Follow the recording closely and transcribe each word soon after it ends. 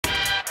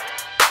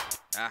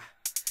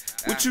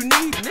What you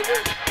need,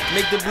 nigga?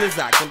 Make the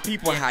blizzard, them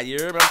people high, you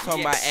heard? I'm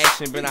talking about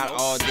action, been out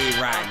all day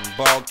riding.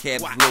 Ball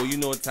caps low, you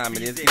know what time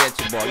it is. Get at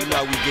your ball, you know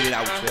how we get it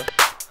out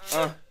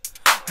here.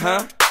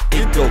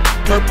 It go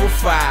purple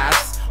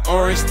 5s,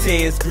 orange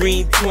 10s,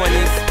 green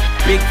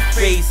 20s, big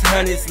face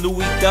hundreds,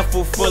 Louis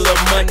duffel full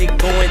of money,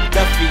 going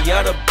Duffy,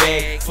 other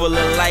bag full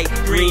of light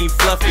green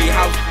fluffy,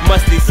 house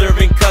musty,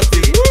 serving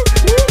custody.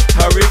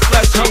 Hurry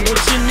flush it.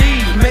 What you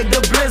need, make the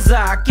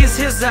blizzard, kiss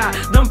his eye,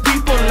 them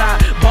people lie,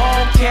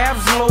 ball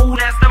caps low,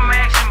 that's them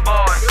action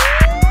boys.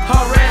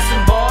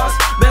 Harassing boys,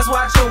 best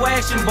watch your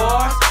action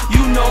boys.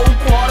 You know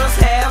quarters,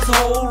 halves,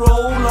 whole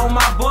roll on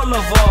my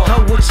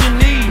boulevard. What you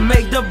need,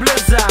 make the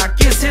blizzard,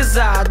 kiss his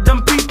eye,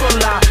 them people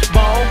lie,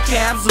 ball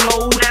caps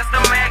low, that's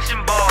them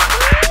action boys.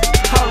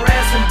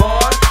 Harassing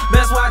boys,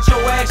 best watch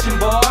your action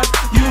boys.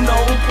 You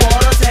know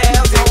quarters,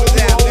 halves, whole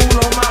roll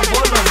on my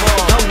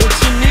boulevard. What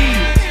you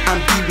need?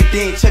 I'm deep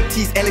within, Chuck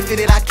T's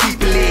elevated, I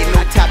keep it lit.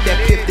 No top that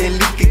pip, then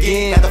leak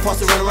again. Got the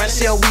faucet run around,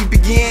 shall we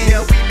begin?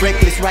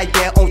 Reckless right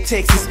there on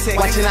Texas,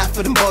 watching out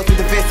for them balls with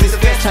the vests,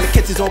 trying to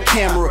catch us on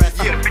camera.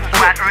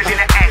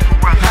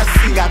 I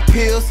see got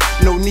pills,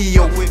 no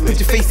Neo. Put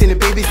your face in it,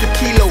 baby, it's a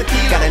kilo.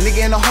 Got a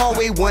nigga in the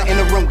hallway, one in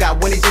the room. Got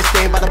one that just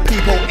stand by the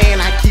peephole,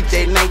 and I keep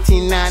that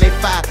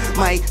 1995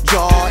 Mike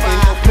Jordan,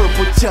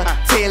 purple Chuck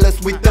Taylors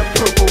with the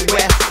purple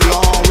Ralph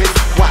Lauren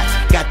watch.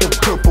 Got the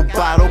purple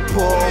bottle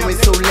pouring,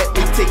 so let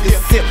me take a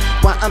sip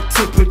while I'm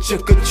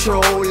temperature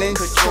controlling.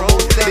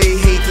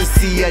 They hate to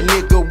see a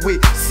nigga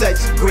with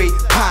such great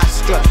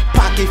posture,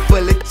 pocket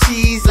full of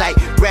cheese like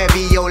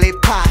ravioli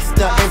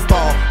pasta, and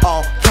ball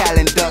all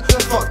calendar.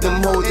 Fuck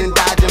them hoes and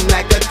dodge them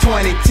like a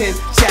 2010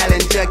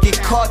 Challenger.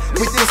 Get caught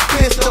with this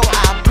pistol,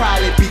 I'll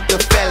probably beat the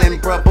felon,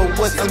 bruh. But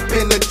what's up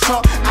in the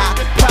trunk, I'll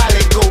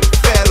probably go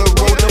federal.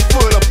 The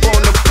foot up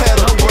on the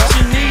pedal, bruh. What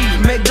you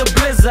need, make the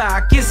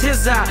blizzard, kiss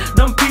his eye,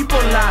 them people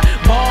lie,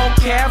 ball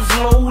caps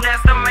low,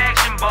 that's them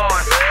action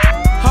boys.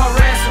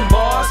 Harassing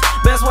boys,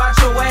 best watch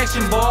your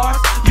action boys.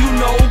 You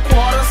know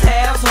quarters,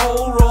 halves,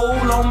 whole roll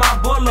on my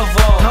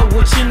boulevard.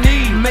 What you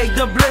need, make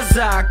the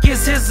blizzard,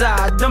 kiss his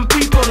eye, them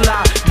people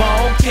lie,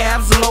 ball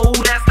caps low,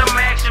 that's them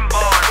action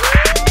boys.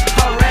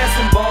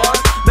 Harassing boys,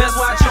 best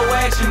watch your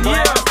action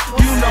boys.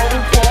 You know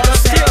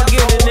quarters, halves,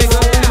 whole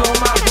roll on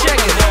my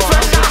boulevard.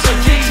 Fresh out the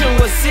kitchen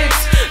with 6,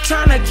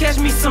 tryna catch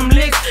me some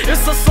licks.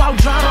 It's a slow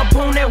drop up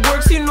on that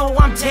works, you know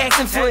I'm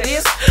taxing for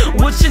this.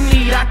 What you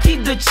need, I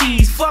keep the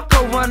cheese, fuck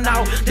a run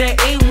out. That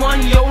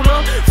A1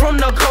 Yoda from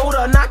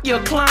Dakota, knock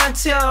your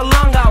clientele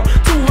lung out.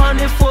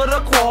 200 for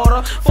the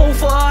quarter, 4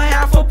 for a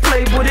half a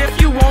plate. But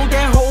if you want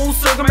that whole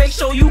circle, make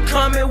sure you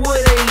coming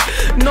with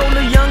 8. Know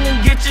the young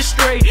and get you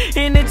straight,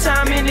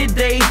 anytime, any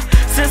day.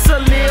 Since a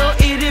little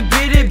itty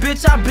bitty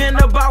bitch, I been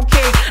about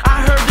cake.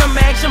 I heard them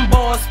action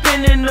boys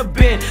spinning the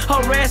bin,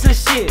 harassing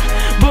shit.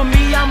 But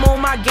me, I'm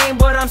on my game,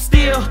 but I'm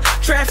still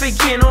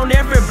trafficking on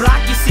every block.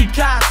 You see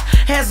cops,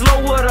 has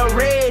low with a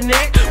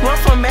redneck. Run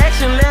from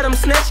action, let them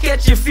snatch,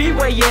 catch your feet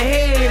where your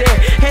head at.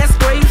 Had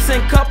scrapes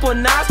and couple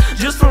knots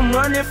just from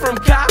running from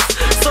cops.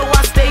 So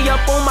I stay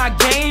up on my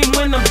game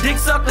when them dick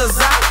suckers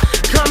out.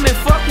 Come and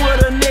fuck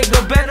with a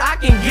nigga, bet I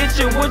can get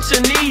you what you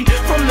need.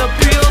 From the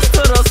pills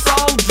to the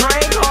soul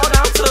drink, all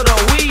down to the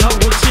weed.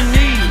 What you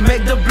need,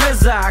 make the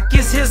blizzard,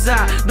 kiss his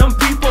eye, them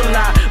people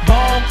lie,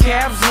 ball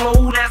caps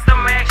low, that's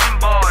them action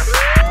boys.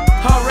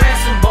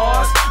 Harassing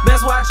boys,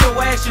 best watch your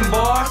action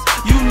boys.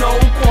 You know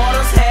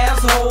quarters,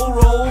 halves, whole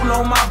roll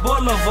on my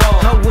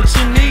boulevard. What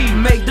you need,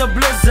 make the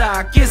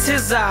blizzard, kiss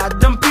his eye,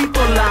 them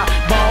people lie,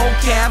 ball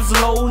caps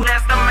low,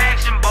 that's them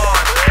action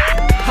boys.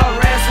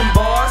 Harassing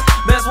boys,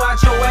 best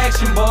watch your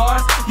action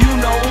boys. You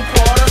know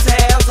quarters,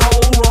 halves,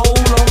 whole roll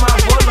on my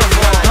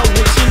boulevard.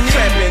 What you need,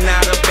 trapping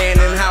out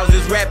abandoned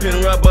houses,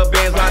 rapping rubber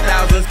bands by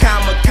thousands,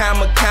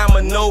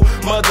 comma, no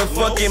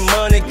motherfucking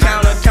money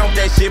counter. Count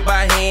that shit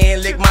by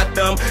hand, lick my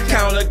thumb,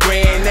 count a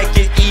grand.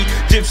 Naked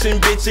Egyptian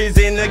bitches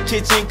in the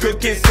kitchen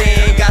cooking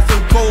sand. Got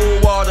some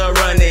cold water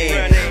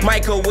running,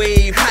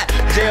 microwave hot,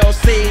 jail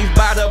saved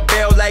by the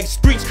bell like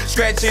screech,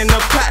 scratching the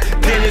pot.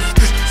 Then it's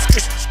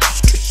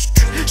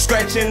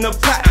scratching the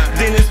pot,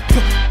 then it's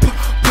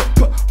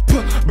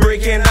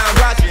breaking out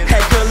rocks.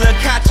 Heckle a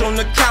couch on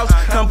the couch,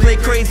 come play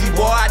crazy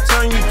boy, I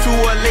turn you to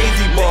a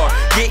lazy boy.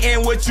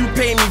 Getting what you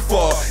pay me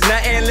for,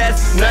 nothing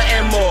less,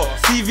 nothing more.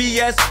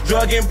 CVS,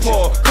 drug and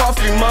pour,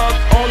 coffee mug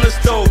on the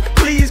stove.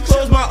 Please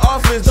close my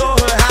office door,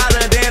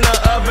 hotter than an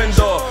oven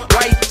door.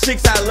 White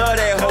chicks, I love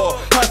that whore,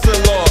 hustle.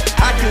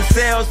 I can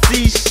sell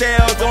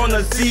seashells on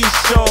the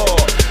seashore.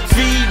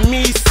 Feed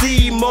me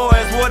Seymour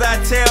is what I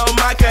tell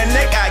my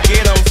connect. I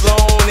get them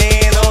flown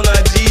in on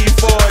a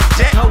G4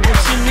 jet. What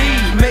you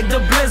need, make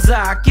the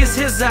blizzard, kiss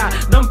his eye,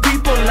 them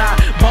people lie,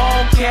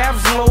 ball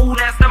caps low,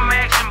 that's them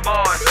action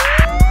boys.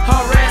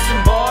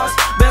 Harassing boys,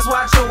 best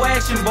watch your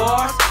action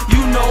boys.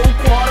 You know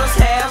quarters,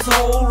 halves,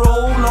 whole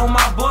roll on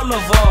my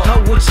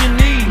boulevard. What you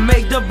need,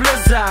 make the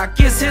blizzard,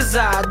 kiss his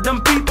eye,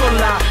 them people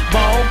lie,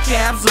 ball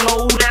caps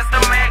low, that's